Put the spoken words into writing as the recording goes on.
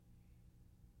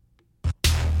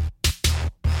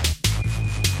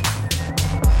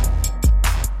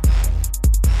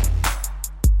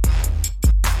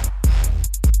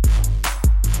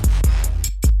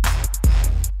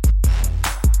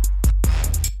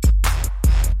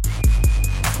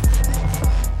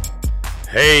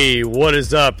Hey, what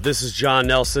is up? This is John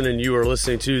Nelson, and you are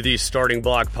listening to the Starting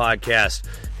Block Podcast.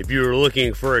 If you are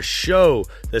looking for a show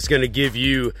that's going to give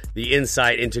you the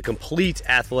insight into complete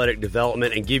athletic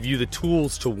development and give you the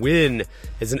tools to win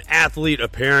as an athlete, a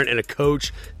parent, and a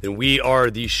coach, then we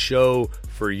are the show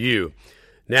for you.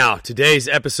 Now, today's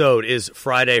episode is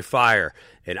Friday Fire,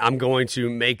 and I'm going to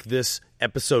make this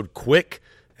episode quick,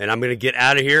 and I'm going to get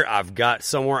out of here. I've got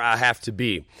somewhere I have to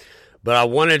be. But I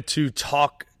wanted to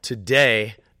talk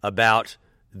today about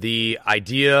the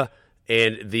idea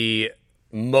and the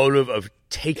motive of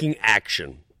taking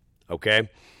action, okay?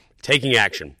 Taking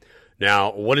action.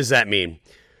 Now, what does that mean?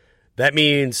 That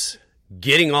means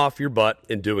getting off your butt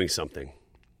and doing something.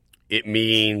 It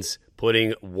means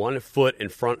putting one foot in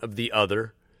front of the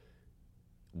other,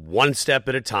 one step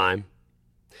at a time,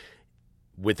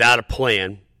 without a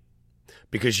plan,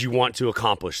 because you want to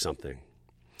accomplish something.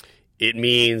 It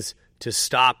means to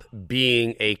stop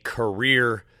being a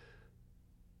career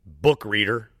book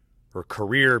reader or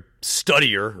career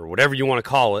studier or whatever you want to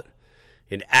call it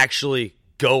and actually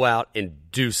go out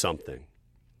and do something.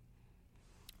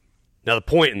 Now, the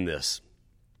point in this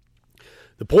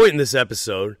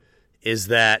episode is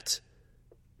that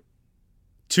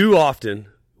too often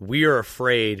we are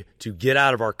afraid to get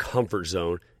out of our comfort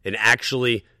zone and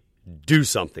actually do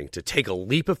something, to take a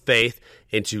leap of faith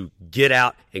and to get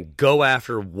out and go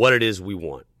after what it is we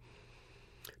want.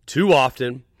 Too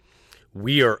often,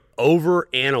 we are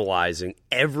overanalyzing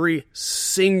every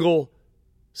single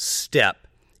step,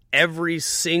 every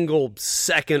single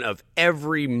second of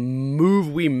every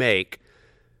move we make,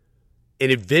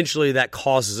 and eventually that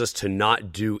causes us to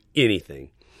not do anything.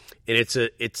 And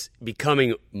it's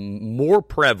becoming more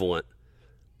prevalent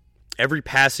every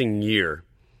passing year,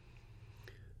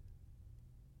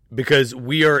 because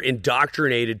we are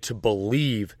indoctrinated to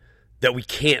believe that we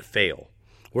can't fail.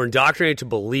 We're indoctrinated to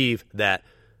believe that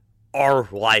our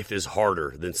life is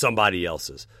harder than somebody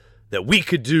else's, that we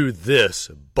could do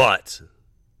this, but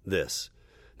this,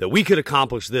 that we could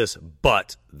accomplish this,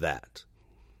 but that.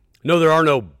 No, there are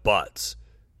no buts.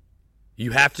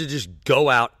 You have to just go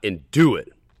out and do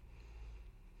it.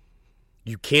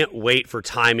 You can't wait for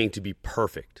timing to be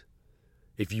perfect.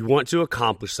 If you want to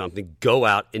accomplish something, go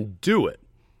out and do it.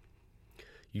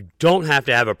 You don't have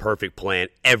to have a perfect plan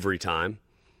every time.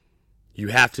 You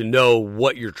have to know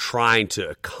what you're trying to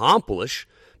accomplish,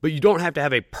 but you don't have to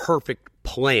have a perfect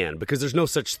plan, because there's no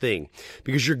such thing,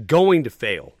 because you're going to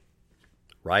fail,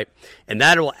 right? And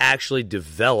that will actually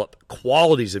develop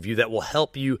qualities of you that will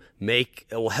help you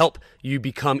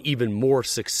become even more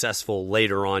successful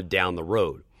later on down the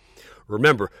road.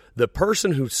 Remember, the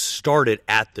person who started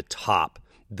at the top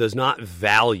does not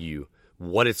value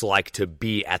what it's like to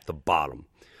be at the bottom.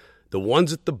 The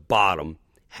ones at the bottom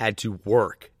had to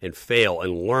work and fail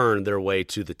and learn their way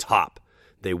to the top.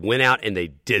 They went out and they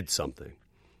did something.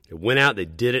 They went out, they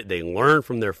did it, they learned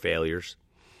from their failures,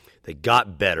 they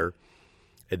got better.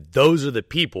 And those are the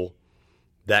people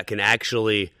that can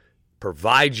actually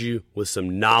provide you with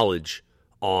some knowledge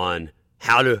on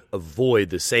how to avoid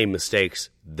the same mistakes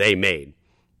they made,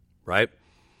 right?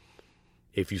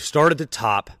 If you start at the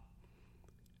top,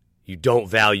 you don't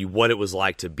value what it was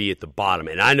like to be at the bottom.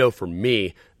 And I know for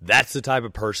me, that's the type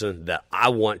of person that I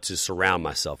want to surround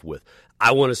myself with.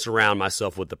 I want to surround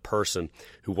myself with the person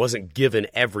who wasn't given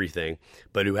everything,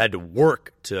 but who had to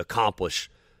work to accomplish,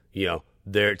 to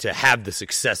have the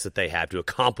success that they have, to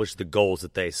accomplish the goals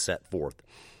that they set forth.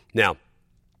 Now,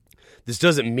 this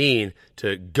doesn't mean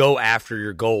to go after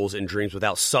your goals and dreams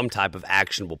without some type of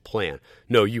actionable plan.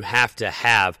 No, you have to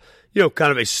have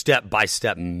kind of a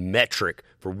step-by-step metric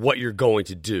for what you're going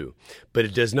to do. But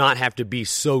it does not have to be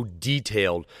so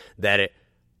detailed that it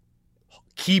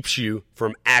keeps you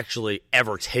from actually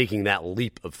ever taking that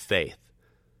leap of faith.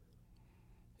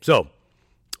 So,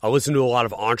 I listen to a lot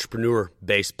of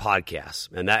entrepreneur-based podcasts,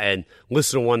 and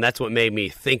listen to one, that's what made me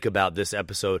think about this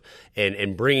episode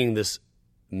and bringing this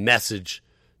message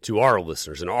to our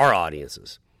listeners and our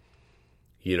audiences.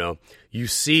 You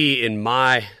see in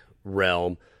my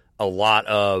realm a lot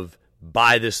of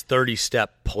buy this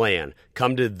 30-step plan,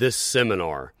 come to this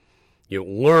seminar,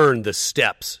 learn the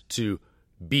steps to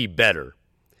be better.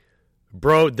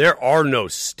 Bro, there are no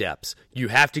steps. You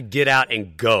have to get out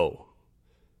and go.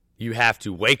 You have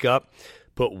to wake up,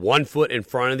 put one foot in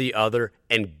front of the other,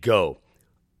 and go.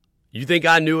 You think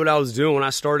I knew what I was doing when I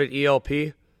started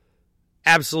ELP?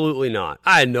 Absolutely not.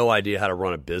 I had no idea how to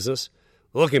run a business.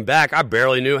 Looking back, I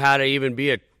barely knew how to even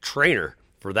be a trainer,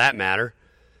 for that matter.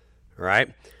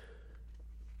 Right?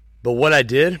 But what I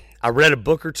did, I read a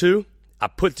book or two. I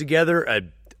put together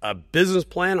a business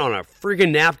plan on a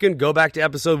freaking napkin. Go back to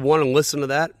episode 1 and listen to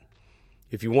that.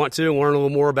 if you want to learn a little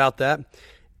more about that.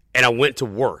 And I went to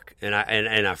work, and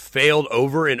I failed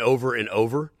over and over and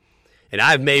over. And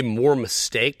I've made more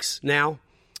mistakes now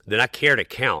than I care to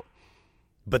count.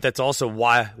 But that's also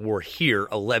why we're here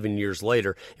 11 years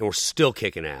later, and we're still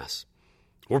kicking ass.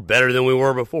 We're better than we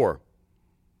were before.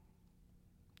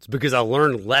 It's because I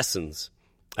learned lessons.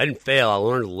 I didn't fail, I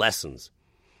learned lessons.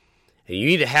 And you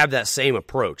need to have that same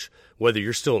approach, whether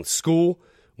you're still in school,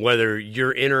 whether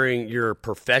you're entering your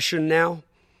profession now,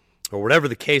 or whatever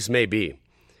the case may be.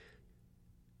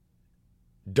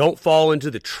 Don't fall into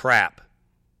the trap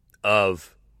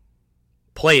of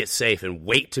play it safe and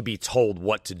wait to be told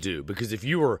what to do. Because if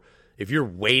you're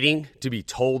waiting to be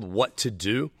told what to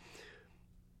do,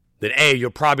 then A,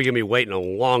 you're probably going to be waiting a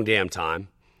long damn time.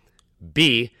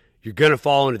 B, you're going to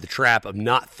fall into the trap of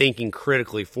not thinking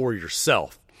critically for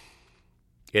yourself.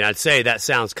 And I'd say that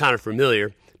sounds kind of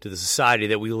familiar to the society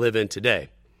that we live in today.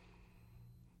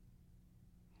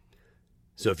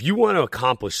 So if you want to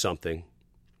accomplish something,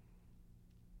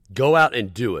 go out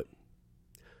and do it.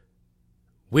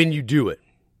 When you do it,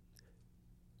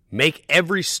 make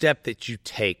every step that you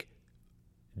take,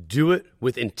 do it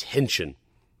with intention.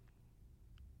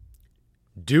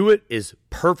 Do it as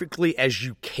perfectly as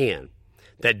you can.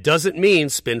 That doesn't mean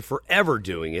spend forever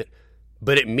doing it,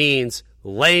 but it means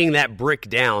laying that brick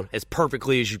down as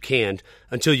perfectly as you can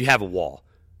until you have a wall,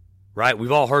 right?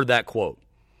 We've all heard that quote.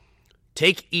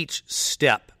 Take each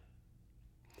step.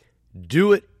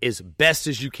 Do it as best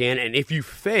as you can, and if you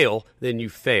fail, then you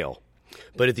fail.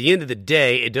 But at the end of the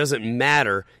day, it doesn't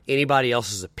matter anybody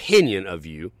else's opinion of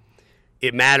you.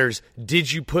 It matters,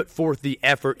 did you put forth the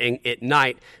effort? And at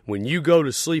night, when you go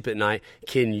to sleep at night,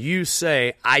 can you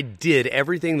say, I did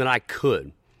everything that I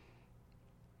could?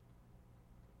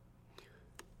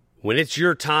 When it's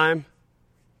your time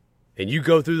and you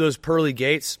go through those pearly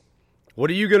gates, what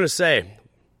are you going to say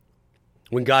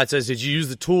when God says, did you use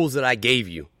the tools that I gave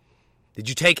you? Did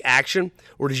you take action,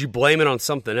 or did you blame it on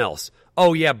something else?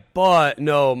 Oh, yeah, but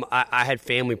no, I had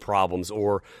family problems,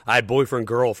 or I had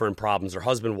boyfriend-girlfriend problems, or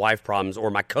husband-wife problems, or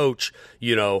my coach,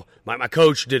 my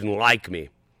coach didn't like me.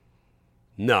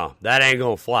 No, that ain't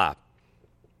going to fly.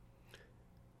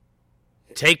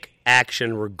 Take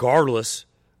action regardless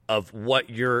of what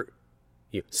your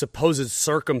supposed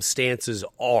circumstances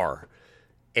are,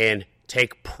 and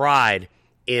take pride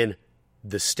in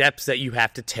the steps that you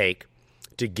have to take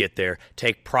to get there.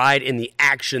 Take pride in the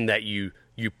action that you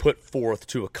put forth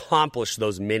to accomplish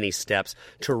those many steps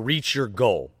to reach your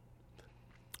goal.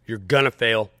 You're going to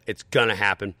fail. It's going to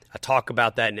happen. I talk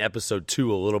about that in episode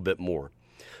 2 a little bit more.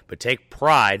 But take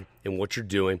pride in what you're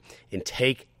doing and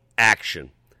take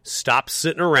action. Stop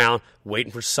sitting around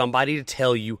waiting for somebody to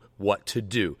tell you what to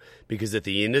do. Because at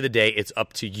the end of the day, it's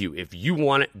up to you. If you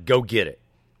want it, go get it.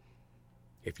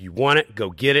 If you want it, go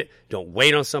get it. Don't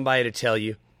wait on somebody to tell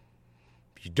you.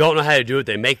 If you don't know how to do it,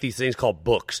 they make these things called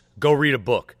books. Go read a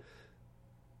book.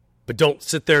 But don't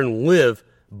sit there and live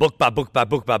book by book by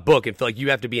book by book and feel like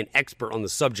you have to be an expert on the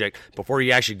subject before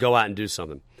you actually go out and do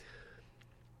something.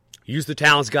 Use the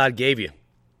talents God gave you,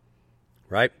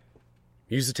 right?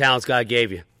 Use the talents God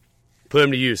gave you. Put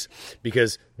them to use,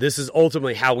 because this is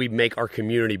ultimately how we make our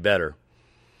community better.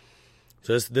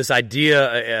 So this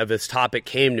idea of this topic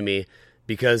came to me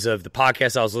because of the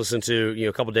podcast I was listening to,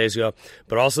 a couple days ago,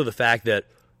 but also the fact that,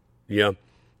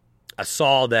 I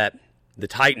saw that the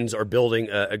Titans are going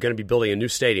to be building a new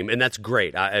stadium, and that's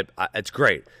great. It's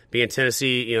great. Being in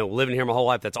Tennessee, living here my whole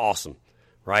life, that's awesome,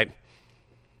 right?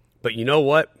 But you know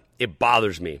what? It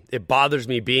bothers me. It bothers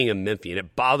me being a Memphian.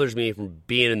 It bothers me from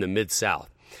being in the Mid-South.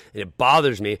 And it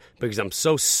bothers me because I'm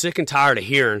so sick and tired of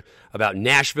hearing about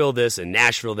Nashville this and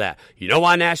Nashville that. You know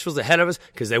why Nashville's ahead of us?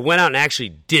 Because they went out and actually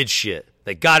did shit.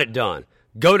 They got it done.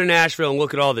 Go to Nashville and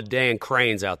look at all the dang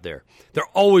cranes out there. They're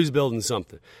always building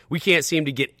something. We can't seem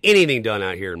to get anything done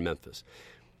out here in Memphis,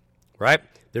 right?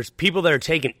 There's people that are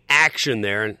taking action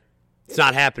there, and it's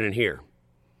not happening here.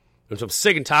 And so I'm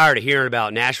sick and tired of hearing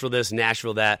about Nashville this,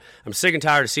 Nashville that. I'm sick and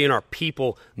tired of seeing our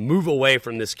people move away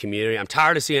from this community. I'm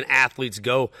tired of seeing athletes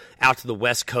go out to the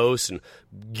West Coast and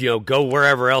go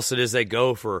wherever else it is they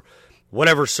go for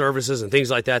whatever services and things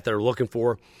like that they're looking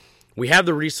for. We have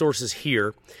the resources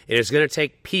here, and it's going to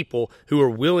take people who are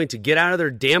willing to get out of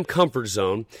their damn comfort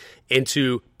zone and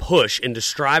to push and to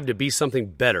strive to be something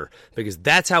better, because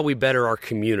that's how we better our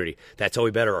community. That's how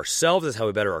we better ourselves. That's how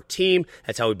we better our team.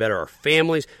 That's how we better our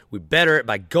families. We better it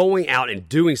by going out and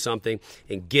doing something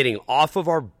and getting off of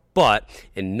our butt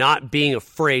and not being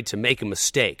afraid to make a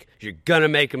mistake. You're going to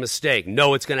make a mistake.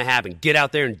 Know it's going to happen. Get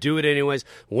out there and do it anyways.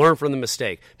 Learn from the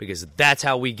mistake, because that's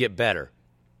how we get better.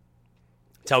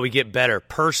 It's how we get better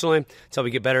personally. It's how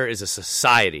we get better as a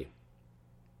society.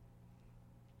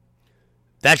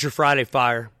 That's your Friday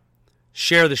Fire.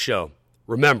 Share the show.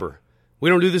 Remember, we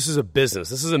don't do this as a business.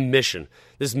 This is a mission.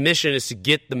 This mission is to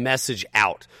get the message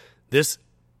out. This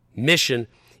mission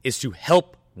is to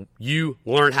help you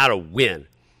learn how to win.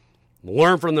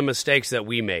 Learn from the mistakes that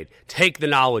we made. Take the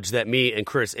knowledge that me and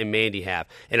Chris and Mandy have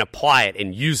and apply it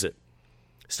and use it.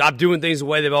 Stop doing things the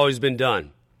way they've always been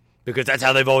done, because that's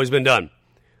how they've always been done.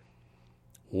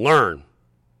 Learn.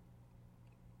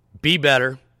 Be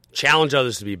better. Challenge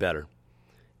others to be better.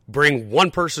 Bring one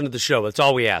person to the show. That's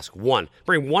all we ask. One.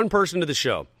 Bring one person to the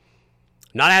show.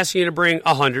 Not asking you to bring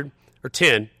 100 or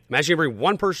 10. I'm asking you to bring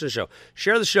one person to the show.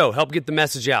 Share the show. Help get the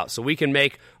message out so we can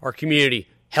make our community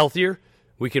healthier.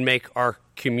 We can make our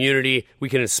community, we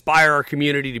can inspire our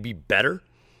community to be better,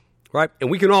 right? And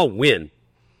we can all win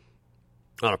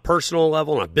on a personal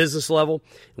level, on a business level,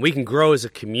 and we can grow as a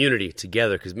community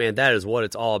together, because, man, that is what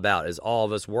it's all about, is all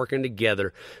of us working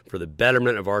together for the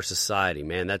betterment of our society,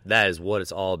 man. That is what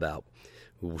it's all about.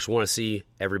 We just want to see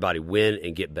everybody win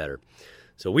and get better.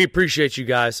 So we appreciate you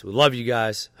guys. We love you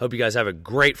guys. Hope you guys have a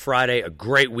great Friday, a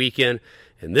great weekend,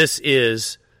 and this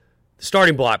is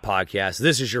Starting Block Podcast.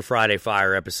 This is your Friday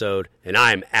Fire episode, and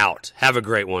I am out. Have a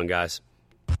great one, guys.